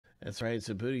That's right, it's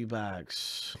a booty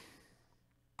box.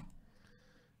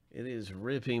 It is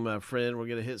ripping, my friend. We're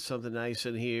going to hit something nice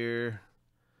in here.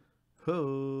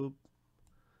 Hope.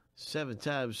 7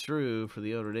 times through for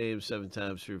the owner name, 7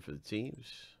 times through for the teams.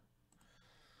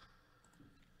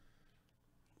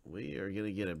 We are going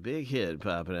to get a big hit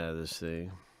popping out of this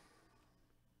thing.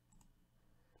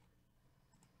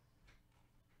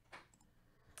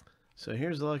 So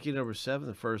here's the lucky number 7.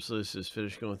 The first list is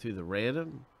finished going through the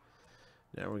random.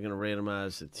 Now we're going to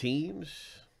randomize the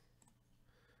teams.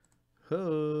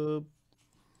 Hope.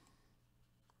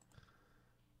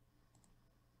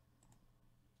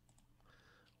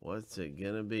 What's it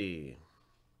going to be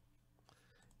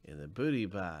in the booty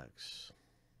box?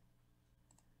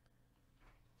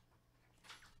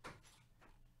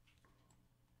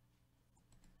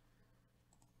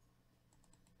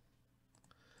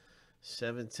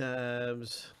 Seven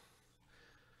times.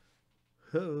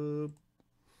 Hope.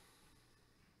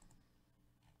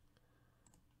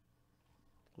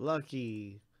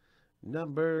 Lucky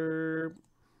number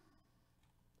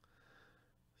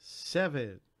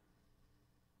 7.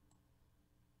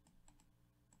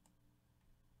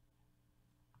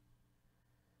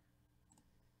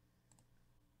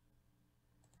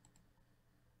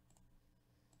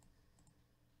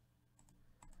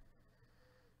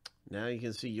 Now you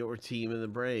can see your team in the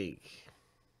break.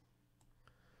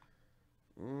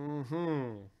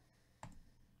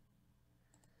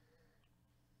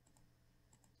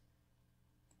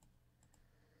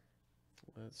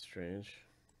 That's strange.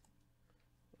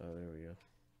 Oh, there we go.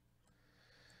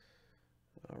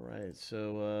 All right,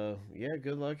 so yeah,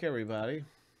 good luck, everybody.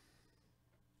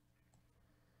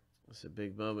 It's a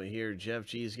big moment here. Jeff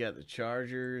G's got the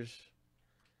Chargers.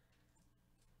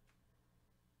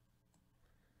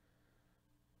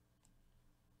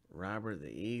 Robert, the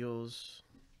Eagles.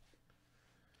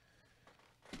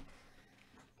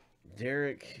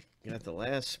 Derek got the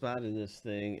last spot in this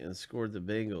thing and scored the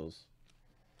Bengals.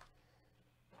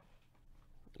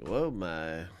 Whoa,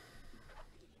 my.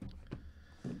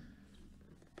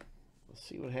 Let's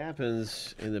see what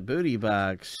happens in the booty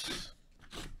box.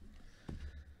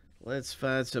 Let's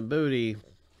find some booty.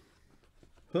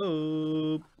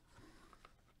 Hope.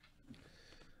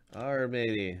 Or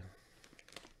maybe.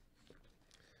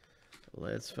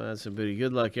 Let's find some booty.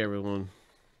 Good luck, everyone.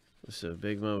 This is a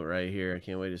big moment right here. I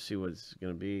can't wait to see what it's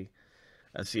going to be.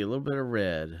 I see a little bit of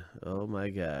red. Oh, my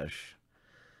gosh.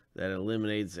 That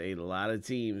eliminates a lot of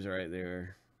teams right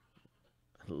there.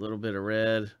 A little bit of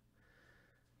red.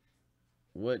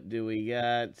 What do we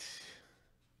got?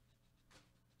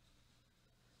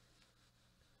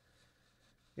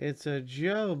 It's a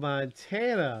Joe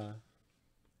Montana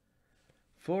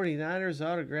 49ers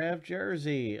autographed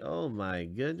jersey. Oh, my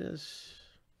goodness.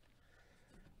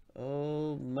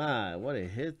 Oh, my. What a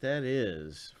hit that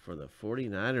is for the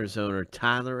 49ers owner,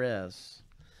 Tyler S.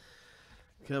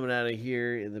 Coming out of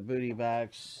here in the booty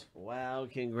box. Wow,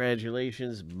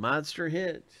 congratulations. Monster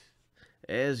hit,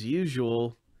 as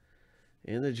usual,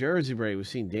 in the jersey break. We've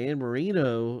seen Dan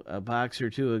Marino a box or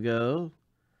two ago.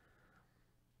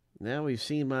 Now we've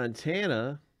seen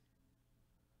Montana.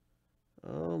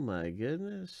 Oh, my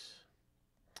goodness.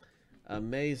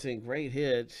 Amazing. Great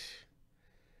hit.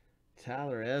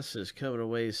 Tyler S. is coming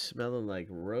away smelling like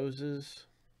roses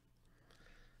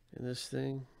in this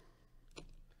thing.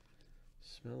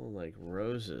 Smelling like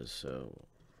roses. So,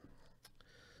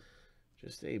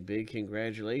 just a big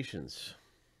congratulations.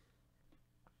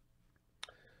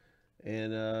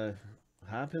 And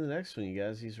hop in the next one, you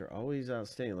guys. These are always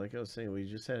outstanding. Like I was saying, we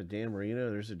just had a Dan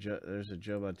Marino. There's a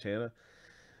Joe Montana.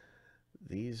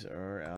 These are out.